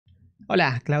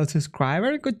Hola, Cloud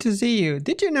subscriber, good to see you.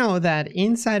 Did you know that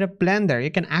inside of Blender you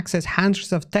can access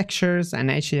hundreds of textures and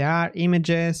HDR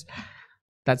images?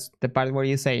 That's the part where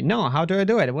you say, no, how do I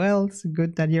do it? Well, it's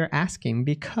good that you're asking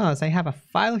because I have a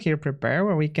file here prepared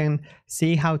where we can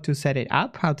see how to set it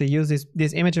up, how to use this.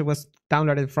 This image was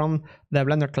downloaded from the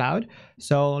Blender Cloud.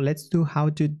 So let's do how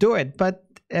to do it. But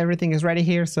everything is ready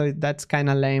here, so that's kind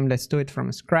of lame. Let's do it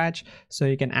from scratch so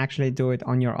you can actually do it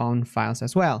on your own files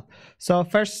as well. So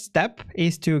first step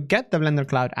is to get the Blender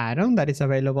Cloud add-on that is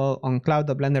available on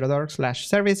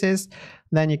cloud.blender.org/services.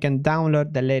 Then you can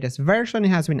download the latest version. It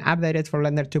has been updated for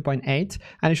Blender 2.8,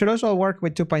 and it should also work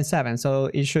with 2.7, so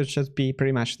it should just be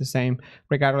pretty much the same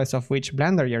regardless of which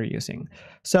Blender you're using.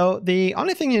 So the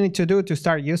only thing you need to do to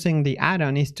start using the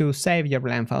add-on is to save your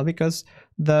blend file, because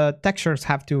the textures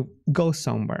have to go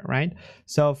somewhere, right?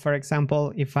 So for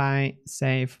example, if I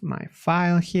save my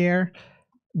file here,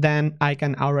 then I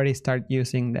can already start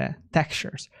using the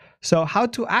textures. So how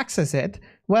to access it?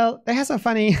 Well, it has a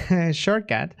funny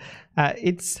shortcut.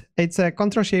 It's a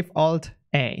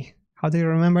Ctrl+Shift+Alt+A. How do you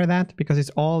remember that? Because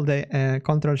it's all the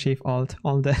Ctrl+Shift+Alt,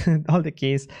 all the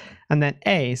keys, and then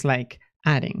A is like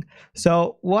adding.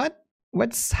 So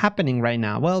what's happening right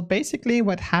now? Well, basically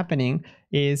what's happening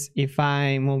is if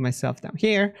I move myself down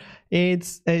here,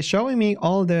 it's showing me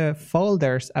all the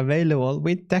folders available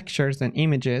with textures and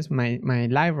images, my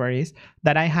libraries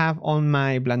that I have on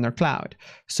my Blender Cloud.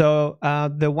 So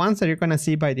the ones that you're going to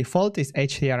see by default is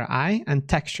HDRi and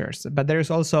textures, but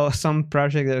there's also some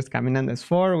project that's coming on this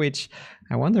for, which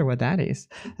I wonder what that is.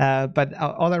 But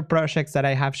other projects that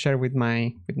I have shared with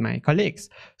my colleagues.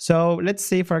 So let's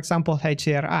see, for example,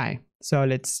 HDRi. So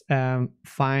let's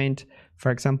find,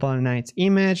 for example, a nice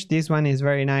image. This one is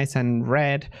very nice and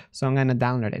red, so I'm gonna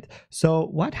download it. So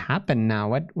what happened now?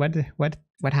 What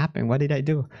happened? What did I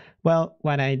do? Well,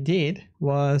 what I did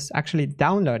was actually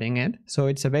downloading it, so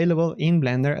it's available in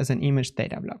Blender as an image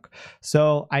data block.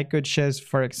 So I could just,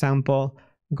 for example,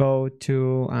 go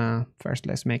to first.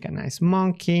 Let's make a nice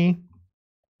monkey,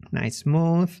 nice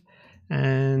smooth,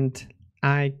 and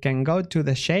I can go to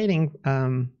the shading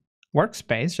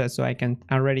workspace just so I can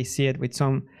already see it with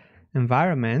some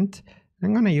environment.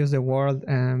 I'm going to use the world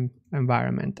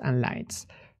environment and lights.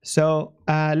 So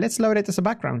let's load it as a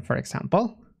background, for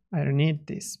example. I don't need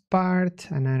this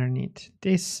part and I don't need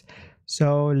this.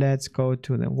 So let's go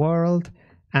to the world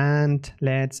and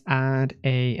let's add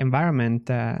a environment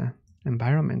node,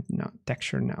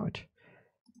 texture node.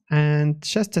 And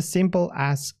just as simple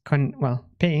as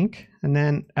pink, and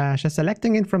then just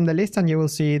selecting it from the list, and you will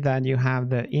see that you have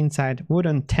the inside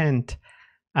wooden tent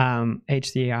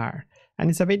HDR. And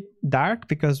it's a bit dark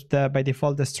because by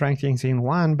default the strength is in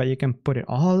 1, but you can put it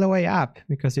all the way up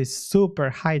because it's super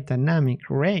high dynamic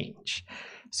range.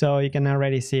 So you can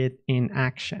already see it in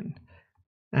action.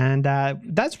 And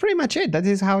that's pretty much it. That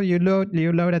is how you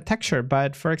load a texture.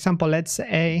 But for example, let's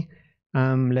say,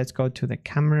 let's go to the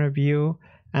camera view.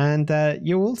 And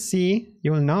you will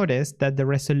notice that the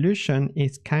resolution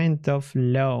is kind of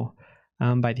low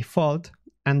by default.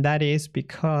 And that is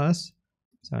because,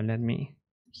 so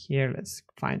let's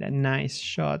find a nice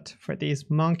shot for this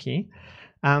monkey.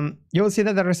 You will see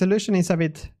that the resolution is a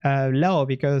bit low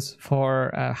because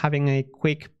for having a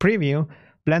quick preview,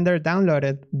 Blender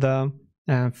downloaded the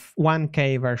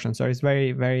 1K version. So it's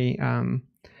very, very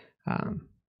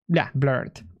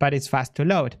blurred, but it's fast to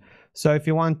load. So if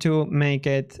you want to make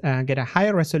it get a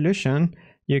higher resolution,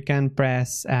 you can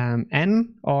press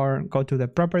N or go to the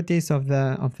properties of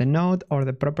the node, or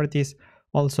the properties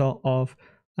also of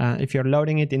if you're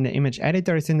loading it in the image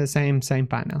editor, it's in the same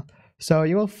panel. So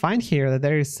you will find here that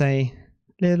there is a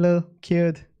little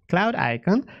cute cloud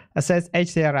icon that says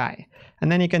HDRi,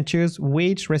 and then you can choose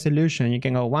which resolution. You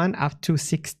can go 1 up to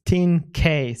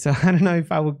 16K. So I don't know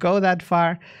if I would go that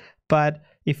far, but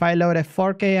if I load a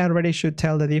 4K, I already should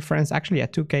tell the difference. Actually, a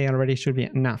 2K already should be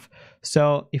enough.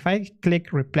 So if I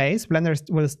click replace, Blender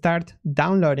will start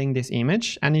downloading this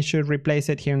image, and it should replace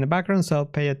it here in the background. So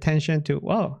pay attention to,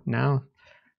 whoa, now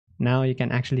you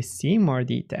can actually see more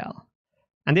detail.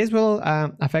 And this will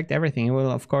affect everything. It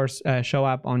will, of course, show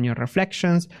up on your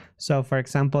reflections. So for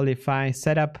example, if I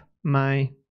set up my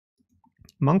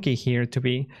monkey here to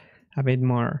be a bit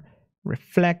more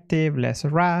reflective, less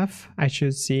rough, I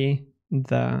should see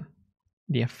the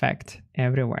effect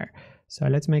everywhere. So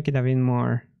let's make it a bit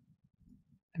more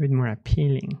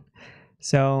appealing.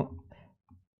 So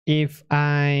if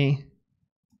I,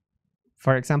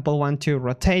 for example, want to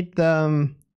rotate the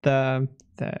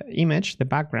image, the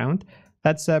background,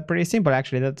 that's pretty simple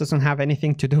actually. That doesn't have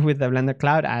anything to do with the Blender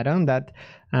Cloud add-on. That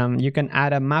you can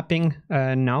add a mapping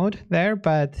node there,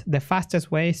 but the fastest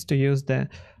way is to use the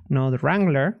node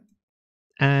Wrangler.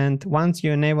 And once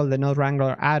you enable the Node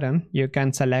Wrangler add-on, you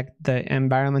can select the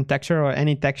environment texture or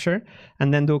any texture,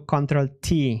 and then do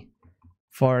Ctrl-T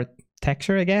for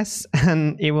texture, I guess,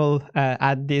 and it will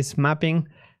add this mapping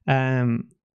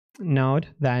node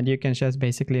that you can just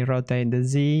basically rotate the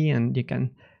Z, and you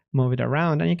can move it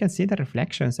around, and you can see the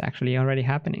reflections actually already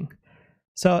happening.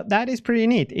 So that is pretty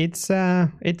neat. It's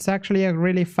actually a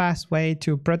really fast way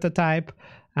to prototype.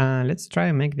 Let's try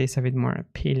and make this a bit more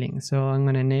appealing. So I'm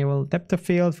going to enable depth of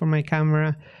field for my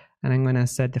camera, and I'm going to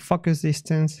set the focus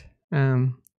distance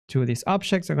to this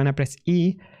object. So I'm going to press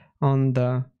E on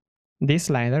this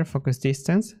slider, focus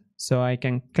distance, so I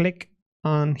can click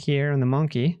on here on the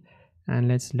monkey, and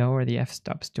let's lower the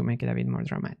f-stops to make it a bit more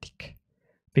dramatic.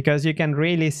 Because you can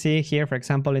really see here, for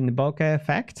example, in the bokeh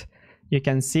effect, you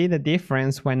can see the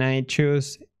difference when I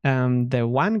choose the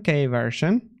 1K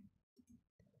version.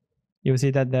 You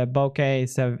see that the bokeh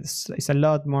is a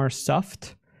lot more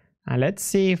soft. Let's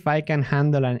see if I can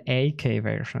handle an 8K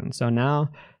version. So now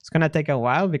it's gonna take a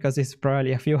while because it's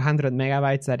probably a few hundred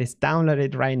megabytes that is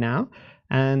downloaded right now.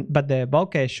 But the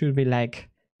bokeh should be like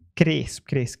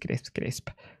crisp.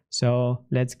 So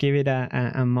let's give it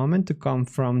a moment to come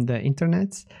from the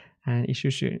internet, and it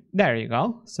should, there you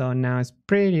go. So now it's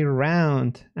pretty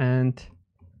round, and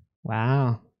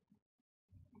wow,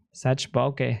 such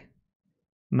bokeh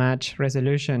match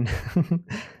resolution.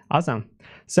 Awesome.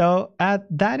 So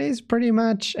that is pretty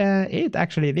much it.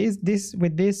 Actually, this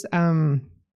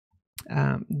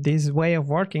way of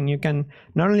working, you can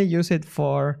not only use it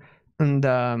for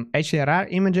the HDRi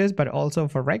images, but also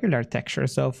for regular texture.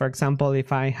 So for example,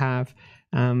 if I have,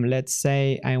 let's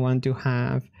say I want to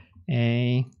have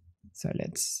so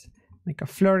let's make a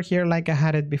floor here like I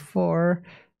had it before,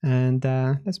 and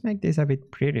let's make this a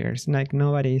bit prettier. It's like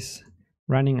nobody's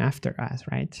running after us,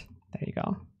 right? There you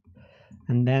go.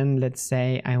 And then let's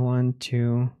say I want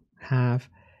to have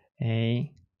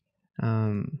a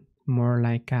more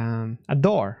like a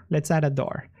door. Let's add a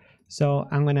door. So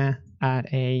I'm gonna add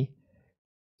a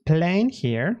plane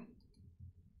here,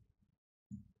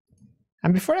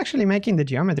 and before actually making the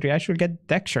geometry I should get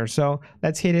texture. So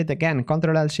let's hit it again,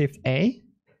 Ctrl-Alt-Shift-A,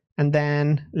 and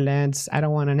then I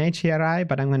don't want an HDRi,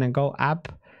 but I'm gonna go up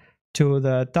to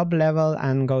the top level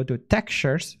and go to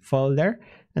textures folder,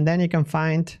 and then you can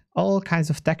find all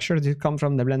kinds of textures that come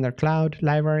from the Blender Cloud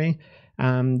library.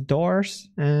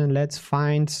 Doors, and let's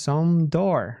find some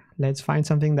door. Let's find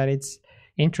something that it's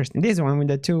interesting. This one with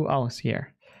the two O's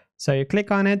here. So you click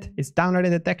on it, it's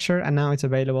downloaded the texture, and now it's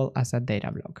available as a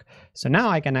data block. So now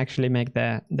I can actually make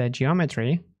the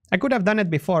geometry. I could have done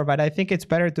it before, but I think it's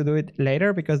better to do it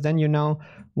later, because then you know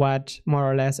what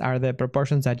more or less are the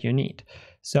proportions that you need.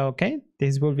 So, okay,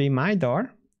 this will be my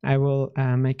door. I will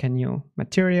make a new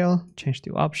material, change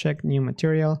to object, new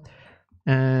material,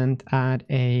 and add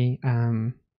a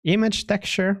image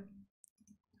texture.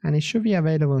 And it should be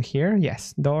available here.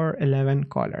 Yes, door 11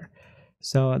 color.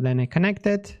 So then I connect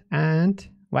it, and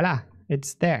voila,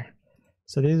 it's there.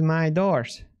 So this is my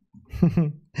doors.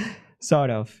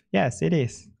 Sort of. Yes, it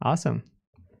is. Awesome.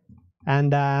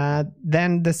 And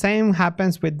then the same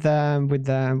happens with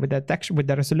the texture, with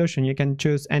the resolution. You can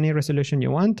choose any resolution you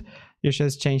want. You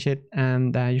just change it,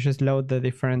 and you just load the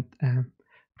different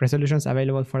resolutions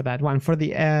available for that one. For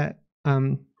the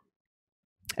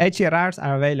HDRs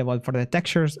are available. For the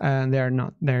textures, they're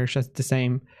not. They're just the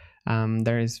same.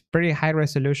 There is pretty high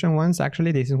resolution ones.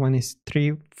 Actually, this one is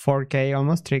 4K,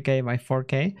 almost 3K by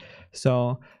 4K.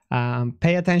 So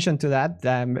pay attention to that.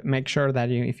 Make sure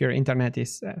that if your internet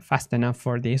is fast enough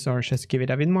for this, or just give it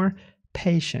a bit more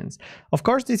patience. Of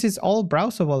course, this is all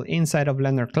browsable inside of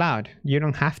Blender Cloud. You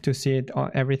don't have to see it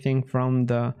everything from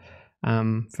the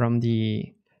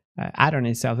add-on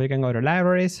itself. You can go to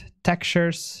libraries,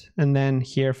 textures, and then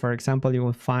here, for example, you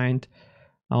will find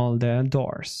all the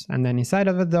doors, and then inside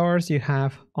of the doors you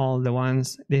have all the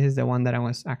ones. This is the one that I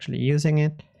was actually using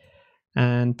it,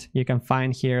 and you can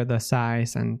find here the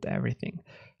size and everything.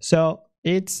 So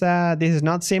it's this is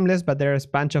not seamless, but there's a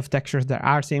bunch of textures that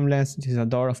are seamless. This is a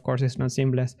door, of course, it's not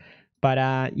seamless, but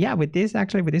yeah, with this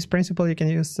principle you can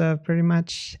use pretty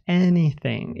much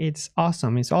anything. It's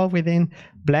awesome. It's all within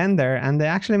Blender, and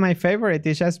actually my favorite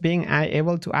is just being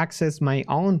able to access my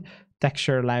own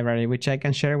texture library, which I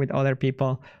can share with other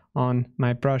people on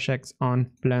my projects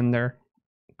on Blender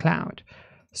Cloud.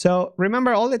 So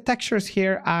remember, all the textures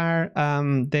here are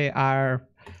they are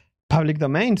public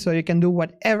domain, so you can do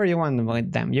whatever you want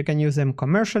with them. You can use them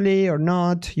commercially or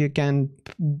not. You can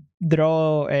put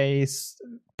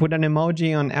an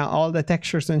emoji on all the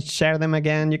textures and share them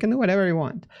again. You can do whatever you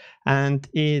want, and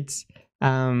it's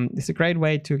a great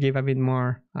way to give a bit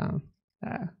more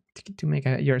to make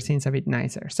your scenes a bit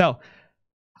nicer. So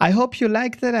I hope you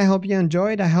liked it. I hope you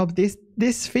enjoyed. I hope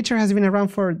this feature has been around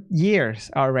for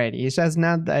years already. It's just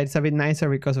not, it's a bit nicer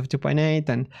because of 2.8,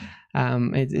 and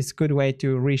it's a good way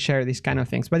to reshare these kind of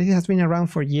things. But it has been around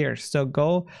for years. So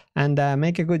go and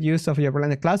make a good use of your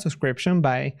Blender Cloud subscription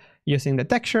by using the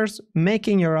textures,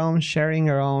 making your own, sharing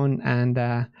your own,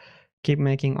 and keep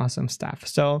making awesome stuff.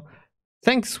 So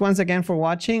thanks once again for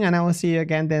watching, and I will see you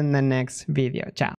again in the next video. Ciao.